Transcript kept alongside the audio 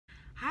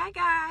Hi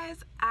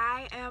guys,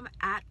 I am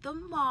at the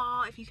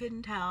mall, if you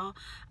couldn't tell.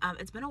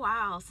 It's been a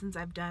while since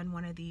I've done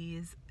one of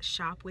these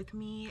shop with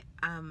me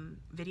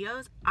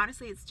videos.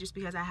 Honestly, it's just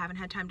because I haven't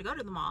had time to go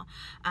to the mall,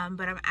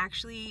 but I'm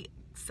actually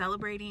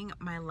celebrating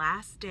my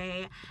last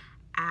day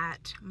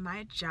at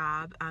my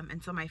job,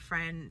 and so my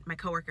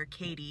coworker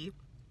Katie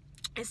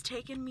is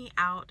taking me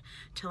out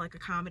to like a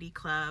comedy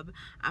club.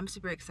 I'm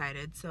super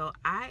excited, so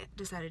I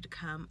decided to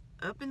come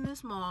up in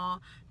this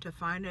mall to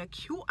find a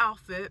cute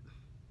outfit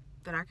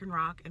that I can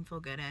rock and feel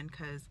good in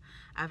because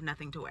I have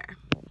nothing to wear.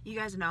 You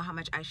guys know how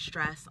much I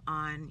stress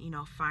on,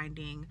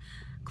 finding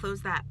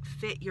clothes that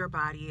fit your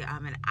body,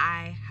 and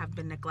I have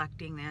been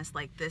neglecting this.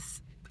 Like,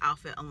 this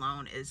outfit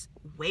alone is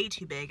way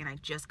too big and I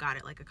just got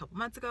it like a couple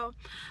months ago.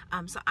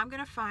 So I'm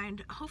gonna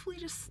find hopefully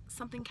just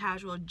something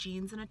casual,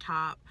 jeans and a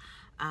top,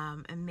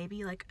 and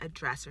maybe like a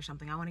dress or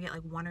something. I want to get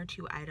like 1 or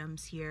 2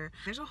 items here.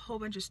 There's a whole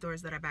bunch of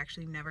stores that I've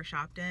actually never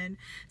shopped in,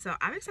 so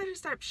I'm excited to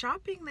start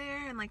shopping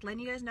there and like letting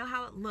you guys know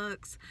how it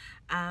looks.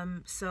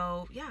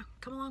 So yeah,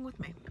 come along with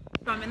me.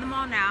 So I'm in the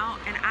mall now,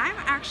 and I'm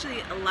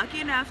actually lucky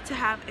enough to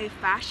have a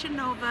Fashion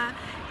Nova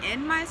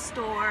in my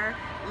store,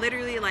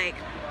 literally like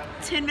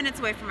 10 minutes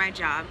away from my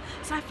job.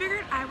 So I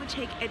figured I would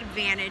take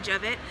advantage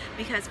of it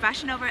because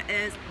Fashion Nova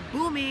is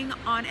booming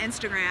on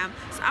Instagram.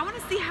 So I want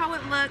to see how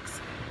it looks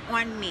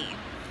on me.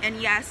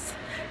 And yes,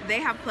 they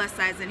have plus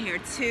size in here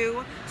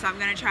too. So I'm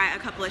gonna try a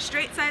couple of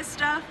straight size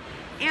stuff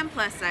and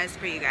plus size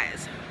for you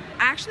guys.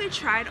 I actually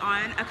tried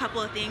on a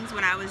couple of things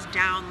when I was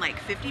down like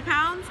 50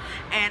 pounds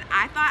and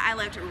I thought I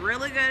looked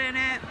really good in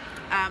it.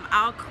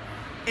 I'll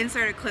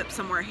insert a clip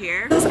somewhere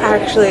here. This is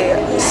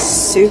actually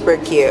super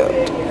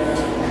cute.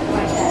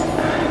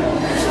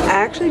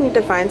 I actually need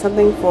to find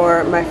something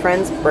for my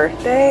friend's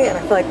birthday, and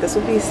I feel like this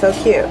would be so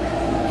cute.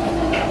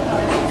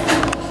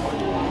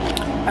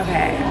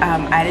 Okay,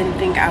 I didn't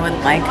think I would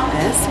like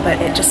this,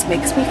 but it just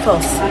makes me feel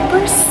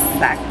super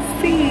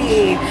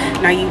sexy.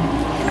 Now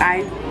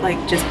I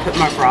like just put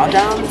my bra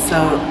down, so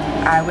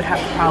I would have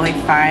to probably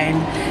find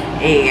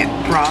a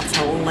bra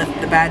to lift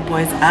the bad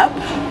boys up,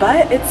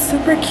 but it's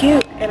super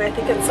cute, and I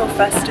think it's so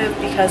festive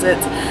because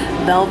it's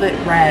velvet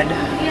red.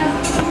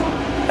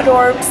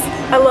 Adorbs,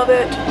 I love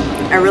it.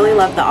 I really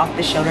love the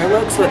off-the-shoulder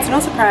look, so it's no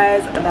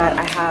surprise that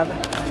I have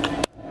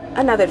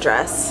another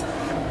dress.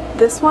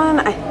 This one,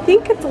 I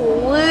think it's a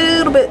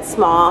little bit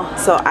small,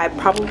 so I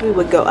probably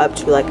would go up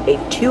to like a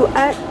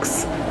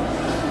 2X,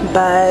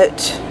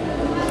 but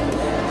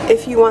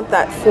if you want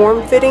that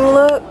form-fitting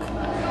look,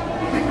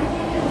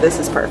 this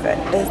is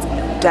perfect. It's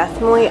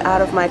definitely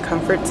out of my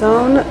comfort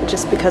zone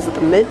just because of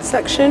the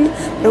midsection.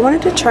 I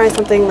wanted to try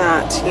something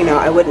that,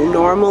 I wouldn't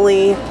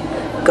normally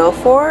go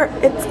for.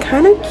 It's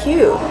kind of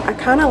cute. I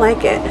kind of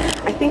like it.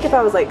 I think if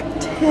I was like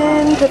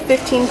 10 to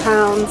 15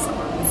 pounds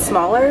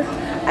smaller,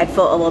 I'd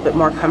feel a little bit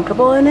more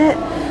comfortable in it,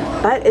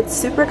 but it's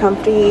super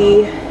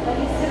comfy. It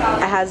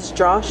has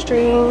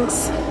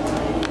drawstrings.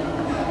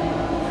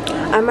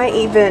 I might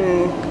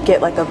even get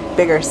like a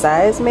bigger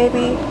size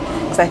maybe,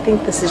 because I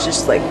think this is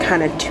just like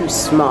kind of too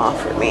small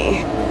for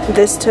me.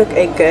 This took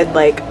a good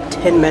like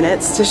 10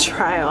 minutes to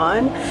try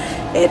on.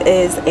 It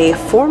is a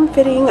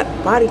form-fitting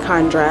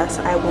bodycon dress.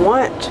 I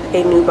want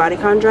a new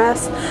bodycon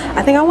dress.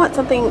 I think I want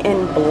something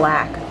in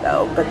black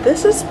though, but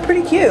this is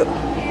pretty cute.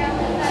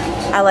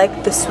 I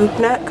like the swoop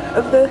neck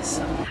of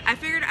this. I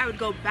figured I would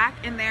go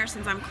back in there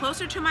since I'm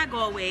closer to my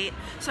goal weight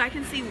so I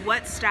can see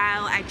what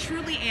style I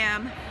truly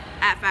am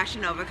at Fashion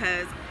Nova,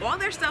 because all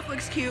their stuff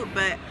looks cute,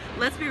 but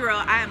let's be real,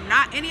 I am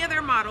not any of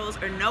their models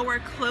or nowhere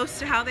close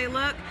to how they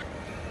look.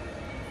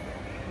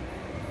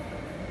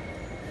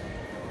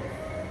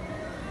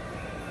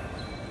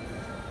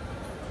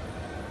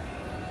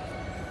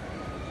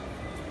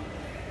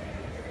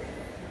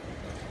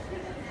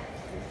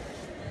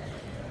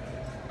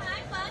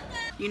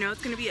 You know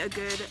it's gonna be a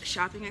good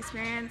shopping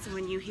experience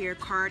when you hear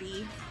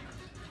Cardi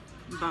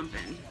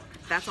bumping.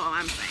 That's all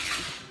I'm saying.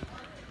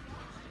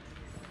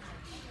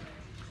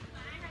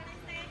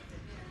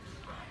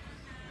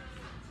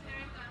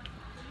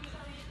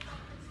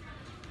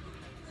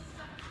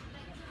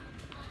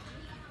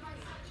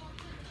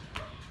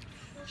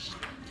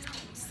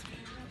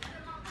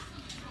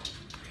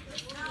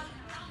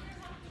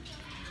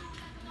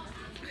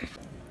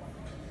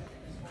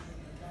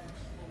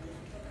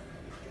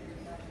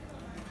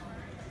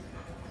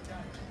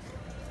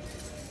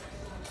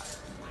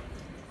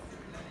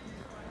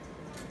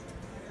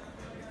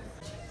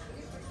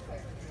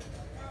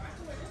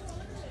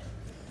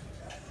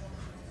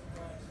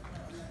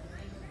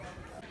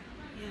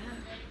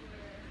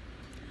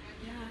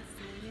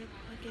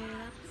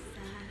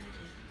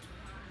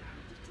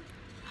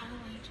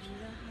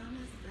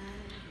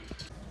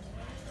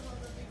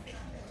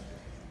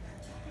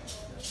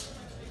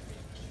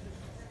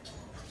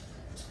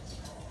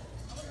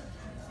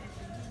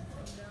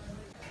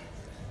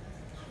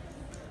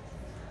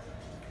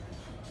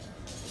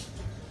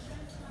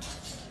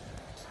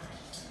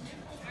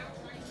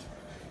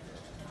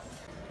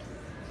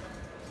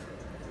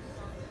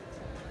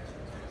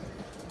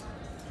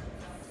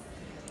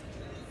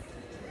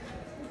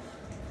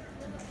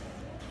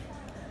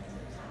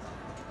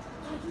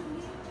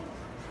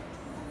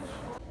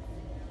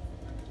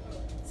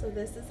 So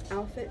this is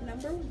outfit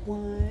number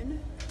 1.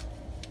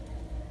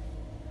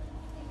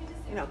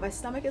 You know, my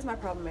stomach is my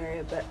problem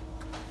area, but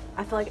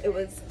I feel like it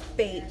was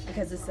fate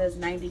because it says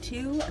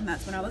 92 and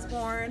that's when I was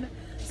born.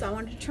 So I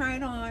wanted to try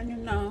it on, you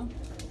know.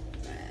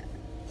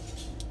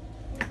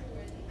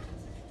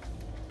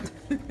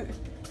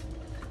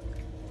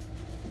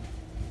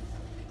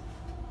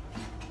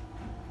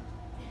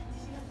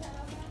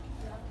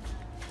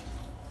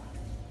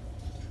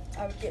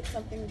 I would get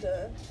something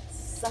to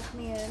suck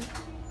me in.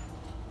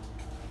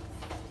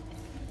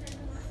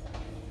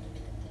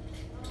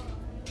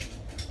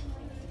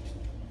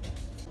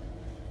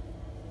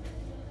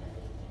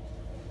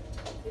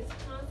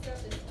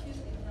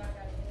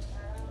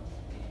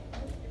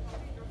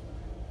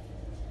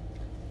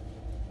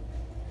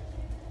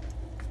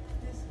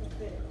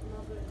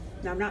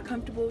 Now I'm not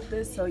comfortable with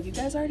this, so you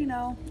guys already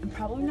know I'm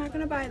probably not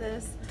gonna buy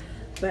this,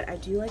 but I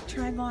do like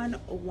trying on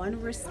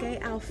one risque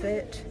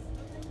outfit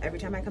every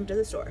time I come to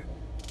the store.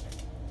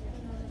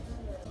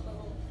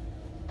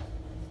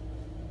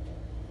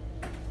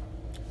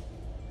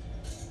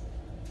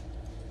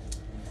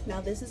 Now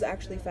this is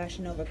actually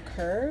Fashion Nova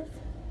Curve.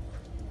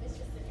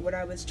 What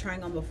I was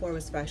trying on before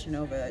was Fashion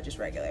Nova just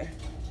regular.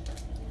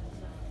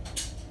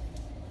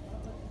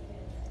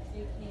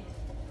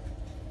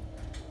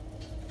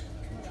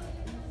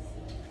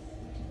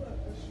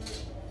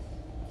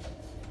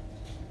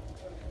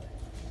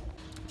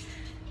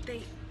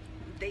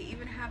 They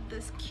even have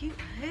this cute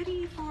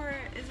hoodie for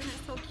it. Isn't it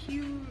so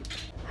cute?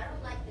 I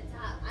don't like the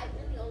top. I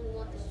really only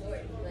want the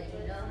short. Like,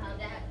 you know how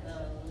that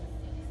goes.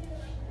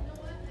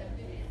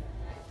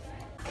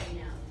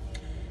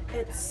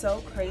 It's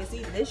so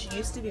crazy. This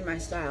used to be my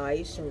style. I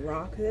used to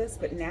rock this,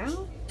 but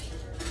now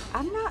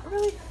I'm not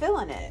really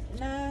feeling it.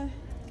 Nah,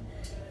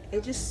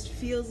 it just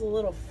feels a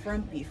little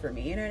frumpy for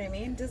me. You know what I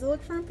mean? Does it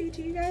look frumpy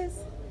to you guys?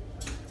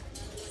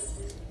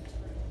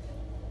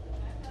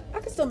 I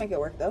can still make it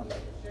work though.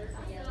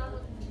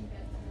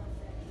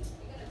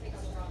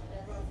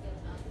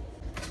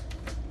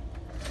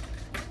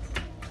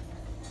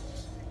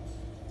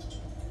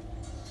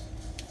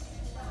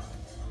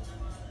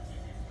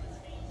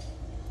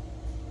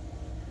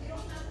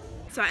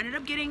 So I ended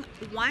up getting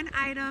one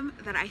item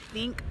that I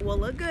think will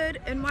look good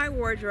in my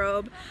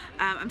wardrobe.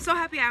 I'm so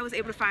happy I was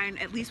able to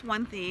find at least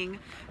one thing,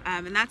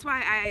 and that's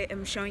why I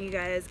am showing you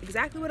guys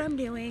exactly what I'm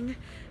doing,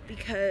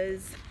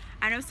 because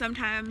I know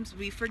sometimes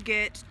we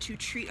forget to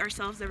treat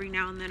ourselves every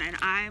now and then, and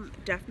I'm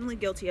definitely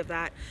guilty of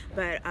that,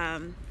 but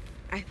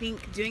I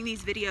think doing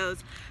these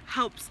videos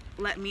helps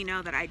let me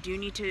know that I do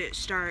need to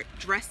start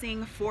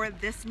dressing for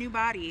this new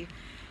body,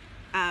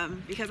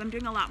 because I'm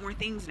doing a lot more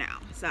things now.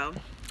 So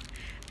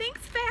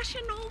thanks,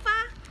 Fashion Nova.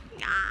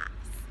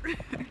 Yes.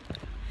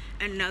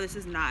 And no, this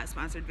is not a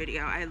sponsored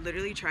video. I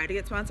literally tried to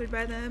get sponsored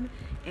by them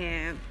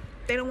and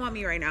they don't want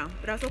me right now,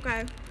 but that's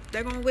okay.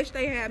 They're gonna wish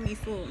they had me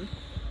soon.